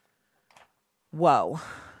 Whoa.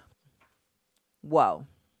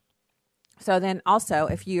 So then also,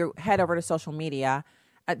 if you head over to social media,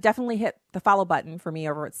 definitely hit the follow button for me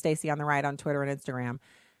over at Stacey on the Right on Twitter and Instagram.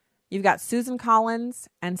 You've got Susan Collins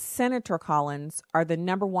and Senator Collins are the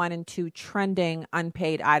number 1 and 2 trending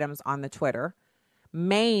unpaid items on the Twitter.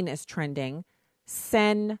 Maine is trending.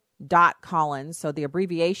 Sen.Collins, so the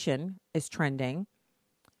abbreviation is trending.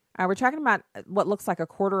 We're talking about what looks like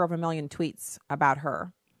 250,000 tweets about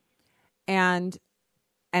her and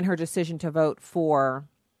her decision to vote for,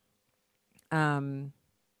 the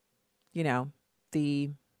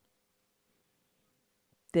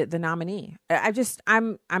nominee.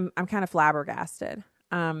 I'm kind of flabbergasted.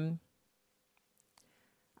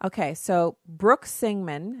 Okay, so Brooke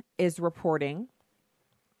Singman is reporting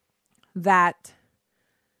that.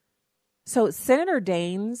 So Senator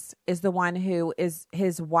Daines is the one who is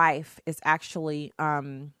his wife is actually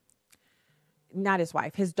not his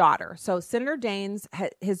wife, his daughter. So Senator Daines,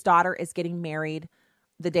 his daughter is getting married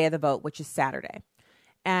the day of the vote, which is Saturday.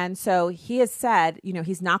 And so he has said,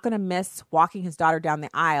 he's not going to miss walking his daughter down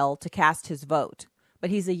the aisle to cast his vote,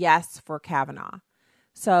 but he's a yes for Kavanaugh.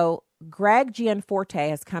 So Greg Gianforte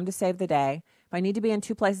has come to save the day. If I need to be in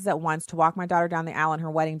 2 places at once to walk my daughter down the aisle on her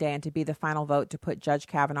wedding day and to be the final vote to put Judge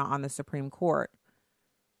Kavanaugh on the Supreme Court,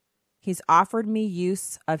 he's offered me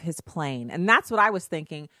use of his plane. And that's what I was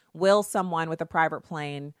thinking. Will someone with a private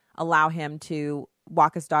plane allow him to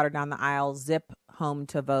walk his daughter down the aisle, zip home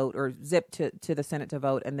to vote, or zip to the Senate to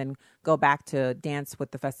vote, and then go back to dance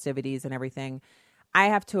with the festivities and everything? I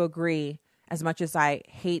have to agree, as much as I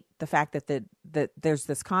hate the fact that there's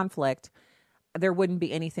this conflict, there wouldn't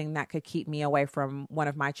be anything that could keep me away from one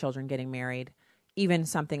of my children getting married, even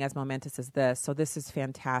something as momentous as this. So this is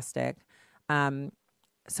fantastic.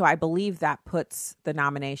 So I believe that puts the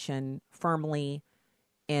nomination firmly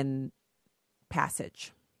in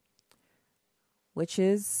passage, which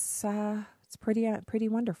is it's pretty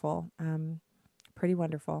wonderful. Pretty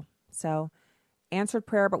wonderful. So answered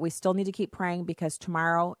prayer, but we still need to keep praying because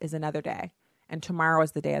tomorrow is another day. And tomorrow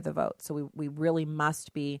is the day of the vote. So we really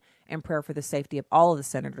must be in prayer for the safety of all of the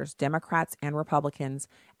senators, Democrats and Republicans,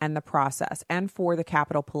 and the process, and for the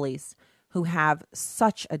Capitol Police, who have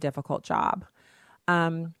such a difficult job.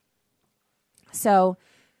 So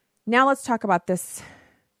now let's talk about this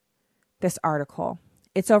article.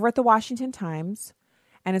 It's over at the Washington Times,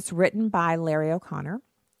 and it's written by Larry O'Connor.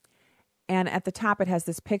 And at the top, it has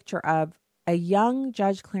this picture of a young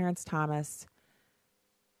Judge Clarence Thomas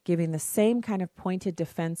giving the same kind of pointed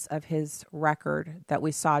defense of his record that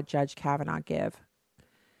we saw Judge Kavanaugh give.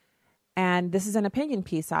 And this is an opinion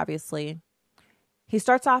piece, obviously. He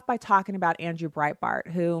starts off by talking about Andrew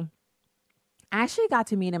Breitbart, who I actually got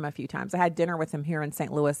to meet him a few times. I had dinner with him here in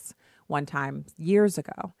St. Louis one time years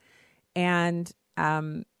ago. And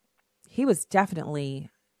he was definitely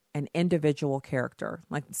an individual character,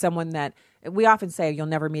 like someone that we often say you'll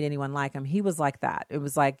never meet anyone like him. He was like that. It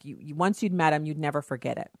was like you once you'd met him, you'd never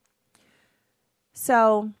forget it.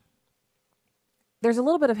 So there's a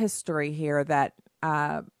little bit of history here that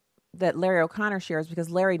Larry O'Connor shares, because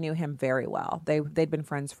Larry knew him very well. They'd been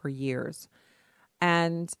friends for years.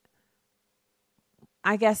 And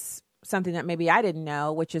I guess something that maybe I didn't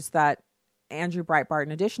know, which is that Andrew Breitbart,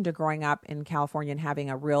 in addition to growing up in California and having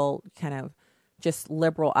a real kind of just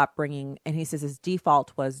liberal upbringing, and he says his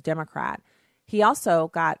default was Democrat, he also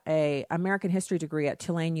got a American history degree at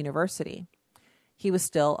Tulane University. He was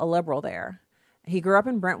still a liberal there. He grew up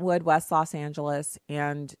in Brentwood, West Los Angeles,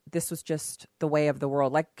 and this was just the way of the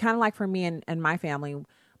world. Like kind of like for me and my family,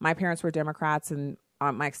 my parents were Democrats, and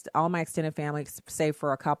all my extended family, save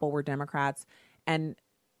for a couple, were Democrats, and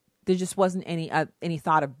there just wasn't any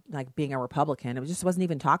thought of like being a Republican. It just wasn't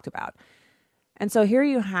even talked about. And so here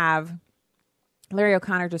you have Larry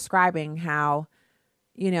O'Connor describing how,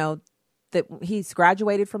 that he's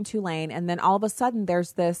graduated from Tulane, and then all of a sudden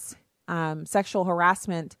there's this sexual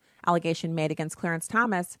harassment allegation made against Clarence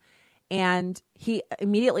Thomas, and he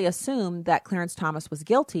immediately assumed that Clarence Thomas was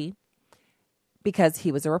guilty because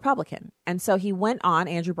he was a Republican. And so he went on,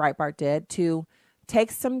 Andrew Breitbart did, to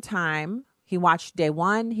take some time. He watched day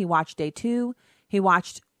 1, he watched day 2, he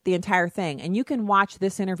watched the entire thing. And you can watch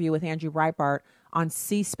this interview with Andrew Breitbart on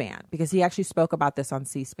C-SPAN, because he actually spoke about this on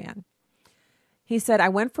C-SPAN. He said, I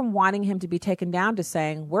went from wanting him to be taken down to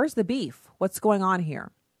saying, where's the beef? What's going on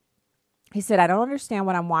here? He said, I don't understand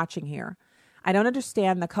what I'm watching here. I don't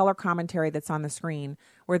understand the color commentary that's on the screen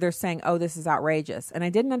where they're saying, oh, this is outrageous. And I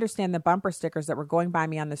didn't understand the bumper stickers that were going by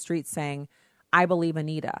me on the street saying, I believe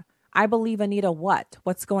Anita. I believe Anita what?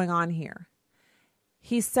 What's going on here?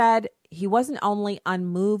 He said he wasn't only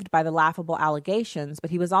unmoved by the laughable allegations,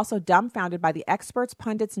 but he was also dumbfounded by the experts,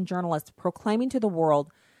 pundits, and journalists proclaiming to the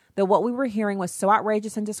world that what we were hearing was so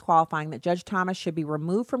outrageous and disqualifying that Judge Thomas should be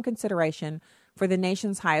removed from consideration for the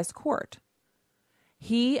nation's highest court.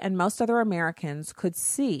 He and most other Americans could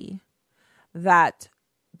see that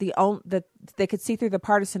that they could see through the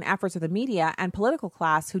partisan efforts of the media and political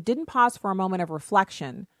class, who didn't pause for a moment of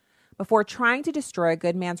reflection before trying to destroy a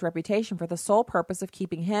good man's reputation for the sole purpose of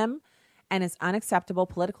keeping him and his unacceptable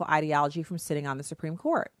political ideology from sitting on the Supreme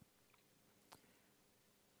Court.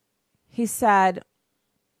 He said,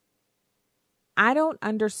 I don't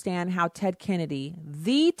understand how Ted Kennedy,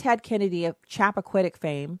 the Ted Kennedy of Chappaquiddick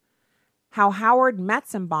fame, how Howard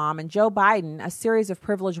Metzenbaum and Joe Biden, a series of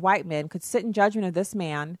privileged white men, could sit in judgment of this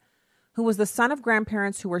man who was the son of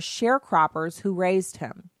grandparents who were sharecroppers who raised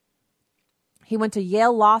him. He went to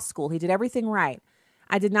Yale Law School. He did everything right.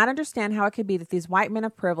 I did not understand how it could be that these white men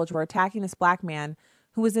of privilege were attacking this black man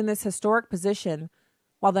who was in this historic position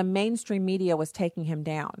while the mainstream media was taking him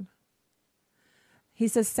down. He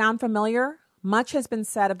says, sound familiar? Much has been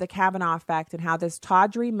said of the Kavanaugh effect and how this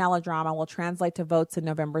tawdry melodrama will translate to votes in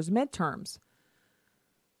November's midterms.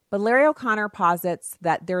 But Larry O'Connor posits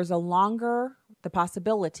that there's the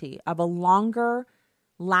possibility of a longer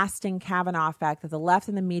lasting Kavanaugh effect that the left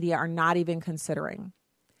and the media are not even considering.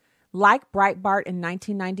 Like Breitbart in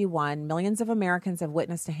 1991, millions of Americans have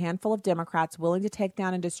witnessed a handful of Democrats willing to take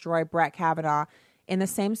down and destroy Brett Kavanaugh in the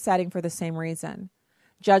same setting for the same reason.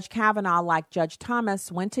 Judge Kavanaugh, like Judge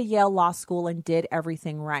Thomas, went to Yale Law School and did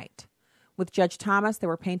everything right. With Judge Thomas, they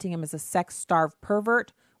were painting him as a sex-starved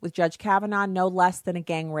pervert. With Judge Kavanaugh, no less than a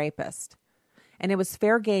gang rapist. And it was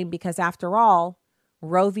fair game because, after all,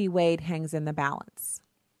 Roe v. Wade hangs in the balance.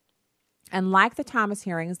 And like the Thomas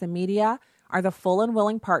hearings, the media are the full and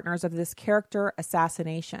willing partners of this character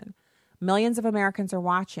assassination. Millions of Americans are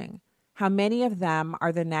watching. How many of them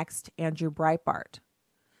are the next Andrew Breitbart?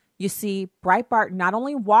 You see, Breitbart not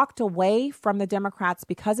only walked away from the Democrats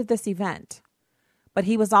because of this event, but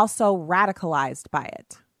he was also radicalized by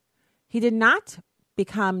it. He did not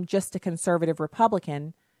become just a conservative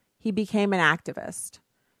Republican. He became an activist.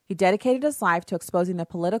 He dedicated his life to exposing the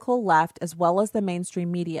political left as well as the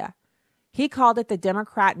mainstream media. He called it the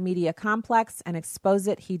Democrat media complex, and expose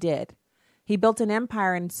it he did. He built an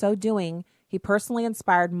empire, and in so doing, he personally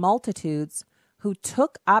inspired multitudes who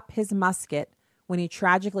took up his musket when he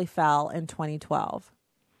tragically fell in 2012.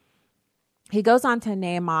 He goes on to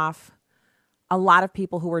name off a lot of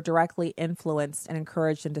people who were directly influenced and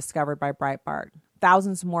encouraged and discovered by Breitbart.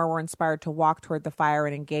 Thousands more were inspired to walk toward the fire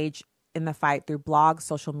and engage in the fight through blogs,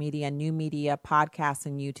 social media, new media, podcasts,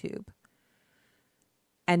 and YouTube.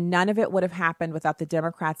 And none of it would have happened without the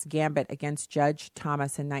Democrats' gambit against Judge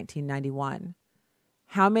Thomas in 1991.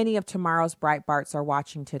 How many of tomorrow's Breitbarts are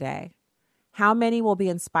watching today? How many will be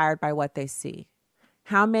inspired by what they see?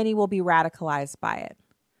 How many will be radicalized by it?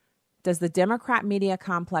 Does the Democrat media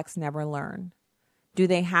complex never learn? Do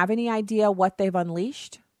they have any idea what they've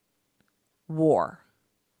unleashed? War.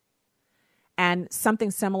 And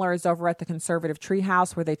something similar is over at the conservative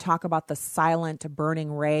treehouse, where they talk about the silent,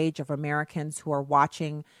 burning rage of Americans who are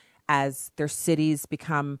watching as their cities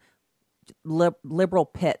become liberal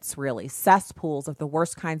pits, really, cesspools of the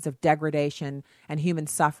worst kinds of degradation and human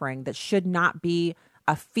suffering that should not be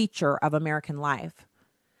a feature of American life.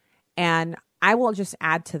 And I will just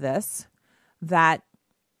add to this that,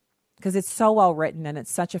 because it's so well written and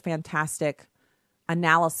it's such a fantastic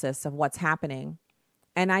analysis of what's happening.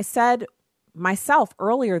 And I said myself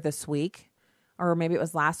earlier this week, or maybe it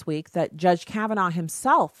was last week, that Judge Kavanaugh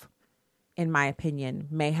himself, in my opinion,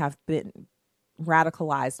 may have been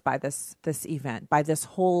radicalized by this event, by this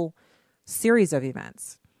whole series of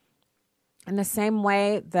events. In the same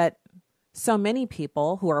way that so many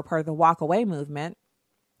people who are a part of the walk away movement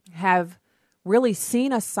have really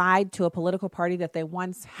seen a side to a political party that they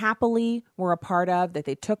once happily were a part of, that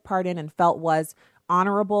they took part in and felt was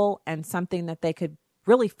honorable and something that they could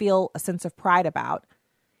really feel a sense of pride about,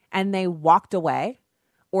 and they walked away,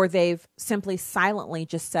 or they've simply silently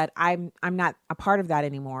just said, I'm not a part of that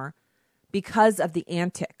anymore, because of the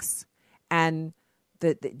antics and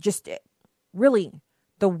the just really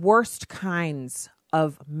the worst kinds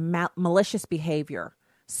of malicious behavior,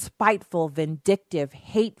 spiteful, vindictive,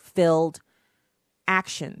 hate-filled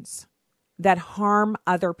actions that harm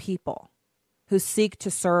other people who seek to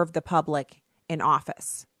serve the public in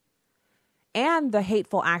office. And the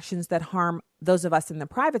hateful actions that harm those of us in the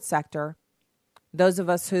private sector, those of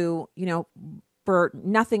us who, for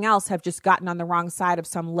nothing else have just gotten on the wrong side of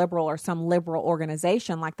some liberal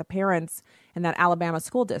organization, like the parents in that Alabama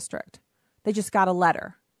school district. They just got a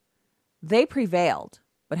letter. They prevailed.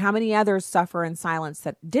 But how many others suffer in silence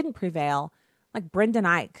that didn't prevail? Like Brendan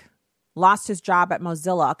Eich lost his job at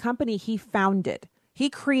Mozilla, a company he founded. He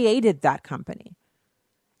created that company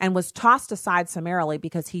and was tossed aside summarily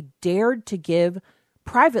because he dared to give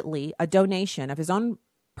privately a donation of his own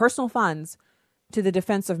personal funds to the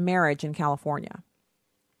defense of marriage in California.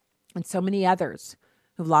 And so many others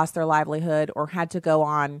who've lost their livelihood or had to go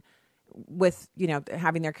on with,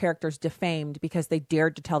 having their characters defamed because they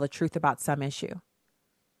dared to tell the truth about some issue.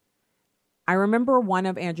 I remember one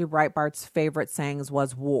of Andrew Breitbart's favorite sayings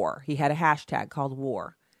was war. He had a hashtag called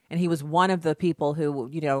war. And he was one of the people who,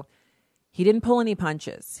 he didn't pull any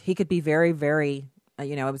punches. He could be very, very,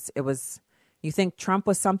 it was, you think Trump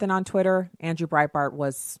was something on Twitter? Andrew Breitbart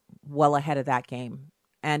was well ahead of that game.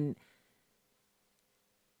 And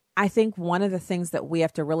I think one of the things that we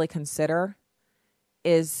have to really consider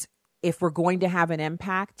is, if we're going to have an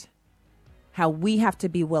impact, how we have to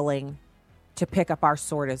be willing to pick up our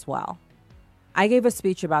sword as well. I gave a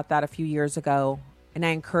speech about that a few years ago, and I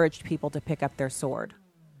encouraged people to pick up their sword,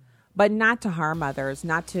 but not to harm others,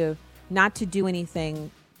 not to do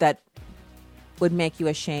anything that would make you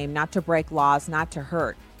ashamed, not to break laws, not to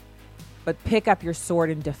hurt, but pick up your sword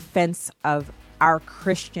in defense of our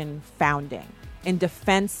Christian founding, in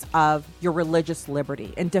defense of your religious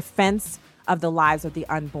liberty, in defense of the lives of the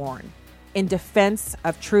unborn, in defense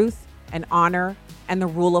of truth and honor and the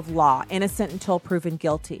rule of law, innocent until proven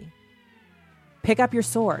guilty. Pick up your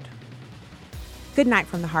sword. Good night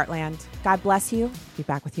from the Heartland. God bless you. Be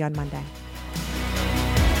back with you on Monday.